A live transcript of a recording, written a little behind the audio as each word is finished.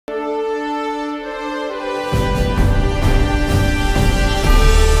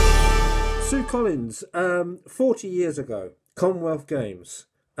Collins, 40 years ago, Commonwealth Games.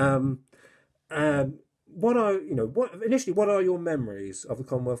 What are what are your memories of the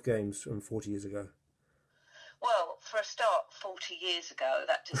Commonwealth Games from 40 years ago? Well, for a start, 40 years ago,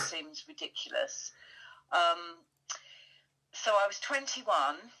 that just seems ridiculous. So I was 21,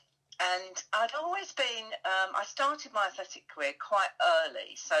 and I'd always been, I started my athletic career quite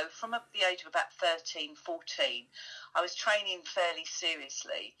early. So from the age of about 13, 14, I was training fairly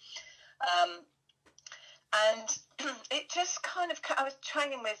seriously. And it just kind of, I was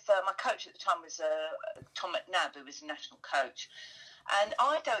training with, my coach at the time was Tom McNabb, who was a national coach. And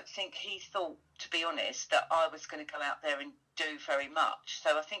I don't think he thought, to be honest, that I was going to go out there and do very much.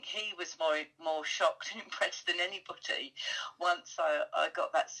 So I think he was more shocked and impressed than anybody once I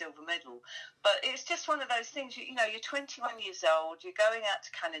got that silver medal. But it's just one of those things, you know, you're 21 years old, you're going out to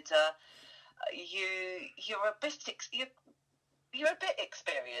Canada, you're a bit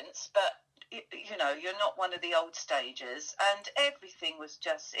experienced, but you know, you're not one of the old stagers, and everything was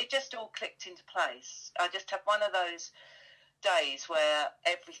it just all clicked into place. I just had one of those days where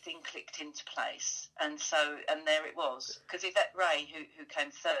everything clicked into place, and there it was. Because Yvette Ray, who came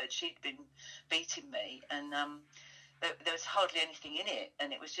third, she'd been beating me, and there was hardly anything in it,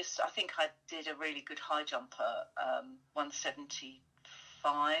 and it was just, I think I did a really good high jumper,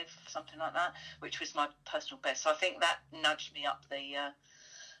 175, something like that, which was my personal best. So I think that nudged me up the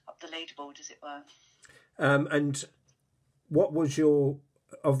leaderboard, as it were. And what was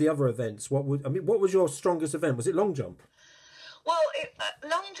of the other events? What was your strongest event? Was it long jump? Well,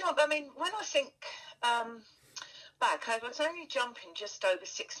 long jump. I mean, when I think back, I was only jumping just over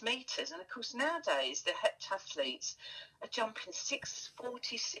 6 meters, and of course nowadays the heptathletes are jumping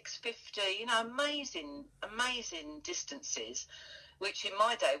 640, 650. You know, amazing distances, which in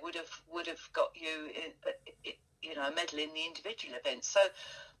my day would have got you a medal in the individual events. So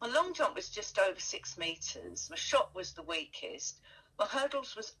my long jump was just over 6 meters. My shot was the weakest. My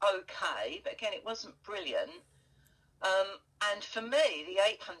hurdles was okay, but again, it wasn't brilliant. And for me, the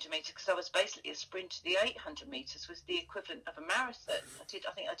 800 metres, because I was basically a sprinter, the 800 metres was the equivalent of a marathon. I think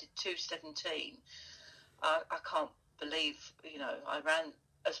I did 2:17. I can't believe, you know, I ran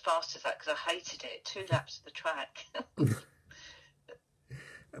as fast as that because I hated it. 2 laps of the track.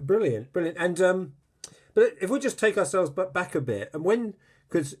 Brilliant. And but if we just take ourselves back a bit, and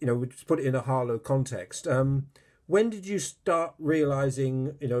because you know, we just put it in a Harlow context. When did you start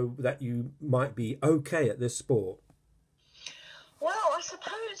realising, you know, that you might be okay at this sport? Well, I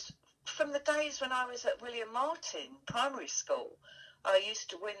suppose from the days when I was at William Martin Primary School, I used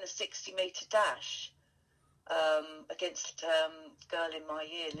to win the 60-metre dash against a girl in my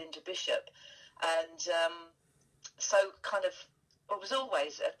year, Linda Bishop. And so kind of, it was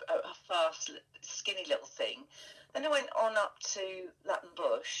always a fast, skinny little thing. Then I went on up to Latin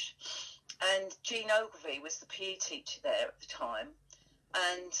Bush, and Jean Ogilvie was the PE teacher there at the time.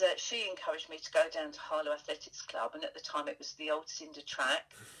 And she encouraged me to go down to Harlow Athletics Club, and at the time it was the old cinder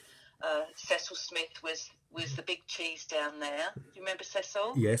track. Cecil Smith was the big cheese down there. Do you remember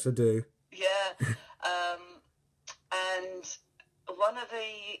Cecil? Yes, I do. Yeah. And one of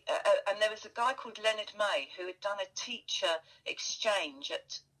the and there was a guy called Leonard May who had done a teacher exchange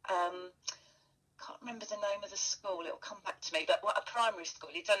at can't remember the name of the school, it'll come back to me, but a primary school.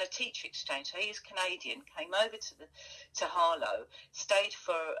 He'd done a teacher exchange, so he's Canadian, came over to Harlow, stayed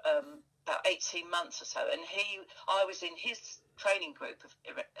for about 18 months or so, and I was in his training group,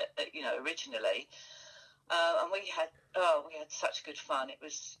 originally, and we had such good fun. It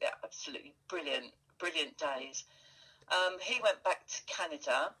was absolutely brilliant days. He went back to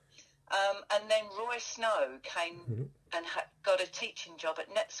Canada, and then Roy Snow came and got a teaching job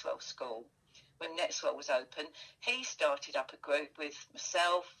at Netswell School. When Netswell was open, he started up a group with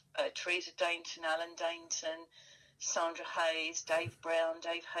myself, Teresa Dainton, Alan Dainton, Sandra Hayes, Dave Brown,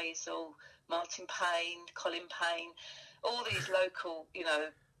 Dave Hazel, Martin Payne, Colin Payne, all these local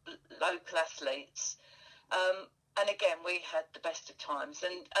athletes. And again, we had the best of times.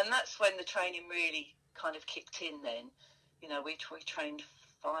 And that's when the training really kind of kicked in then. You know, we trained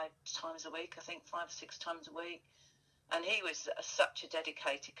 5 times a week, I think 5 or 6 times a week. And he was such a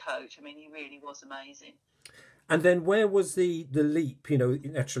dedicated coach. I mean, he really was amazing. And then where was the leap? You know,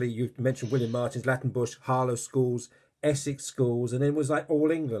 actually, you mentioned William Martin's, Latin Bush, Harlow schools, Essex schools, and then was like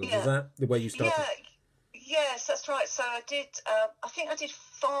All England. Yeah. Was that the way you started? Yeah, yes, that's right. So I did, I think I did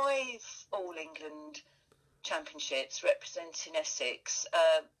 5 All England championships representing Essex.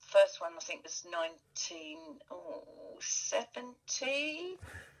 First one, I think, was 1970.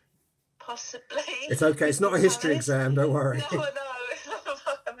 Possibly. It's okay. It's not a history exam. Don't worry. No, I know.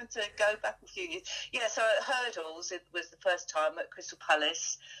 to go back a few years. Yeah, so at hurdles, it was the first time at Crystal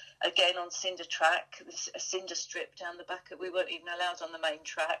Palace, again on cinder track, a cinder strip down the back. We weren't even allowed on the main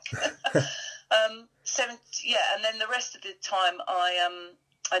track. And then the rest of the time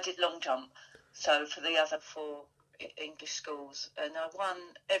I did long jump. So for the other 4 English schools, and I won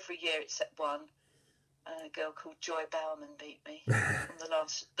every year except one. A girl called Joy Bauman beat me on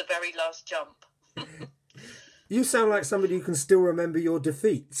the very last jump. You sound like somebody who can still remember your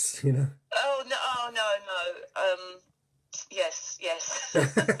defeats, you know. Oh no! Yes, yes, I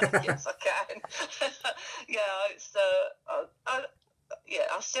can. It's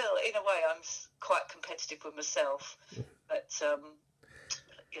I still, in a way, I'm quite competitive with myself, but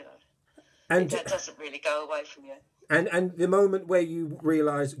and that doesn't really go away from you. And the moment where you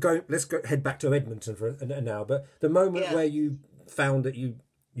realise, let's head back to Edmonton for now. But the moment where you found that you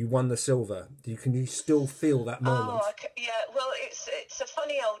won the silver, can you still feel that moment? Well, it's a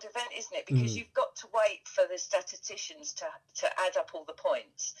funny old event, isn't it? Because you've got to wait for the statisticians to add up all the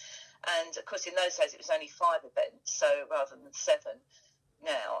points, and of course in those days it was only 5 events, so rather than 7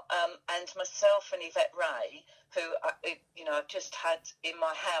 now. And myself and Yvette Ray, who I've just had in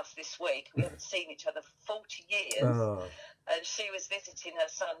my house this week. We haven't seen each other for 40 years. Oh. And she was visiting her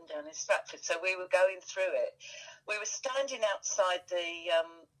son down in Stratford, so we were going through it. We were standing outside the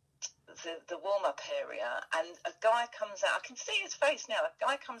warm-up area, and a guy comes out. I can see his face now. A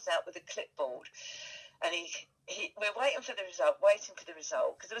guy comes out with a clipboard, and we're waiting for the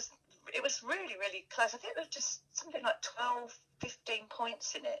result, because it was really, really close. I think there was just something like 12, 15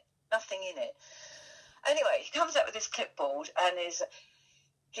 points in it, nothing in it. Anyway, he comes out with his clipboard, and he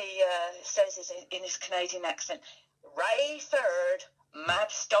says in his Canadian accent, Ray 3rd,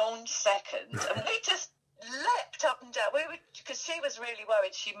 Mapstone 2nd. And we just leapt up and down. Because she was really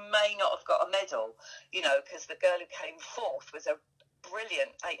worried she may not have got a medal, because the girl who came 4th was a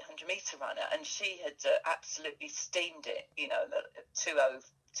brilliant 800-metre runner, and she had absolutely steamed it, 2:04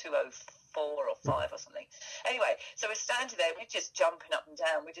 or 5 or something. Anyway, so we're standing there, we're just jumping up and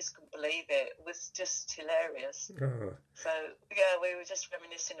down. We just couldn't believe it. It was just hilarious. Oh. So we were just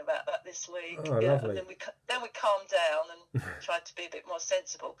reminiscing about that this week. Oh, lovely. And then we calmed down and tried to be a bit more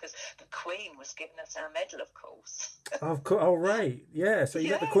sensible, because the Queen was giving us our medal, of course. Of course. Oh, right. Yeah. So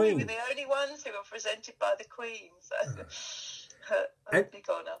you got the Queen. We were the only ones who were presented by the Queen. So a big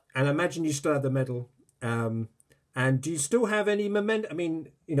honour. And I imagine you still have the medal. And do you still have any momentum? I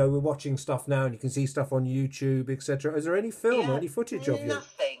mean, we're watching stuff now and you can see stuff on YouTube, etc. Is there any film or any footage of you?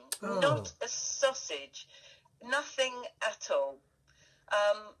 Nothing. Oh. Not a sausage. Nothing at all.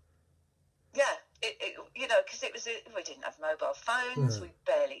 Because we didn't have mobile phones. No.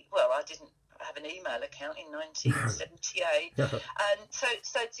 I didn't have an email account in 1978. And so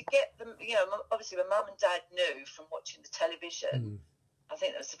to get them, obviously my mum and dad knew from watching the television. I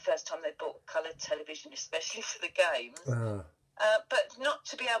think that was the first time they bought coloured television, especially for the games. But not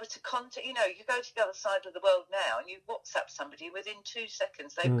to be able to contact, you go to the other side of the world now and you WhatsApp somebody, within 2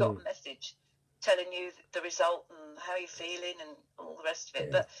 seconds they've got a message telling you the result and how you're feeling and all the rest of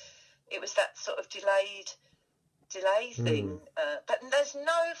it. But it was that sort of delay thing. But there's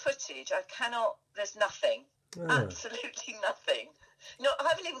no footage. There's nothing. Absolutely nothing. I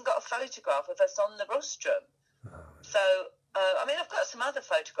haven't even got a photograph of us on the rostrum. So... I've got some other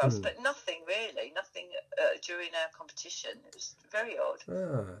photographs, but nothing really, during our competition. It was very odd.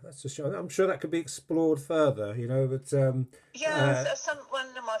 That's a shame. I'm sure that could be explored further, but...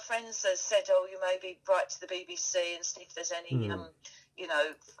 one of my friends has said, you maybe write to the BBC and see if there's any,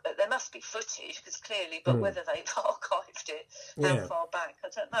 there must be footage, because clearly, but whether they've archived it, how far back, I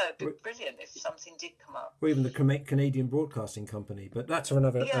don't know. It'd be brilliant if something did come up. Or even the Canadian Broadcasting Company, but that's for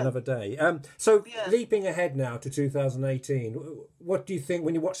another day. Leaping ahead now to 2018, what do you think,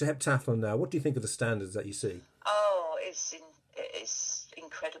 when you watch the heptathlon now, what do you think of the standards that you see? Oh, it's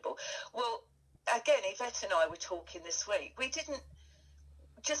incredible. Well, again, Yvette and I were talking this week. We didn't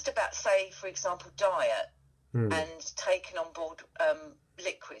just about say, for example, diet and taking on board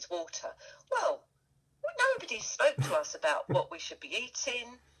liquids, water. Well, nobody spoke to us about what we should be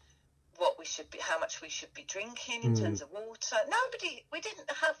eating, how much we should be drinking in terms of water. We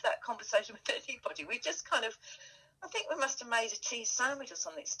didn't have that conversation with anybody. We just kind of, I think we must have made a cheese sandwich or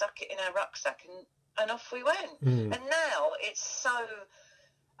something, stuck it in our rucksack, and off we went. And now it's so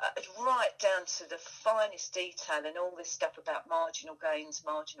right down to the finest detail and all this stuff about marginal gains,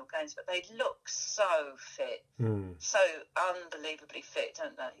 but they look so fit, so unbelievably fit,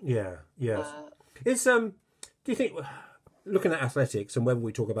 don't they? Yeah. Do you think, looking at athletics, and when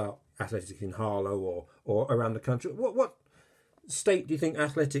we talk about athletics in Harlow or around the country, what state do you think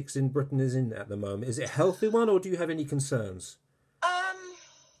athletics in Britain is in at the moment? Is it a healthy one, or do you have any concerns?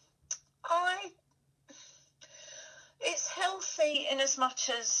 healthy in as much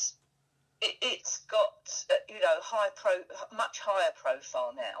as it's got, much higher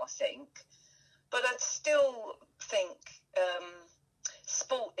profile now, I think. But I'd still think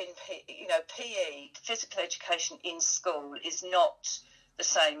sport in PE, physical education in school, is not the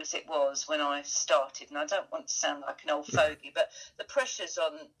same as it was when I started. And I don't want to sound like an old fogey, but the pressures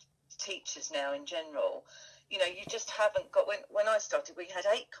on teachers now in general, you just haven't got. When I started, we had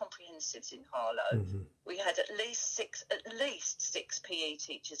 8 comprehensives in Harlow. Mm-hmm. We had at least six PE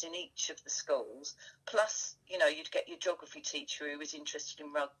teachers in each of the schools. Plus, you'd get your geography teacher who was interested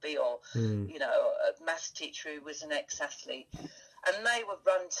in rugby, or a maths teacher who was an ex-athlete, and they would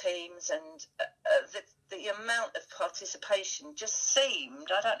run teams. And the amount of participation just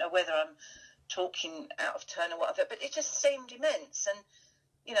seemed. I don't know whether I'm talking out of turn or whatever, but it just seemed immense. And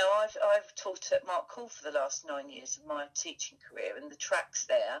I've taught at Mark Hall for the last 9 years of my teaching career, and the tracks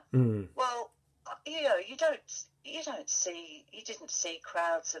there. Mm. Well, you didn't see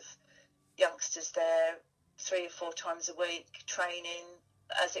crowds of youngsters there 3 or 4 times a week training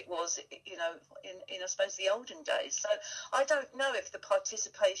as it was, in I suppose the olden days. So I don't know if the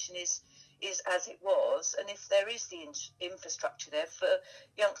participation is as it was, and if there is the infrastructure there for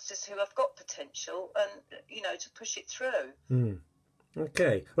youngsters who have got potential and to push it through. Mm.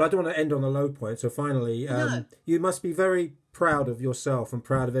 Okay. Well, I don't want to end on a low point. So finally, No. you must be very proud of yourself and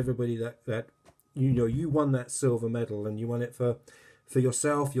proud of everybody that you won that silver medal, and you won it for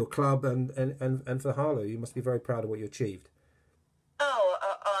yourself, your club, and for Harlow. You must be very proud of what you achieved. Oh,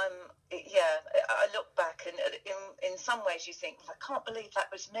 I look back, and in some ways you think, I can't believe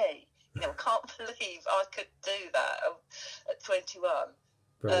that was me. I can't believe I could do that at 21.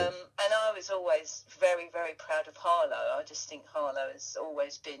 And I was always very, very proud of Harlow. I just think Harlow has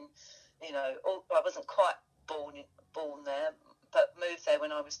always been, I wasn't quite born there, but moved there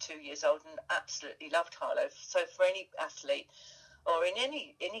when I was 2 years old and absolutely loved Harlow. So for any athlete or in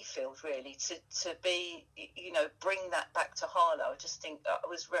any field really, to be, bring that back to Harlow, I just think that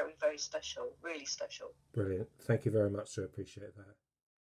was very, very special, really special. Brilliant. Thank you very much, sir. Appreciate that.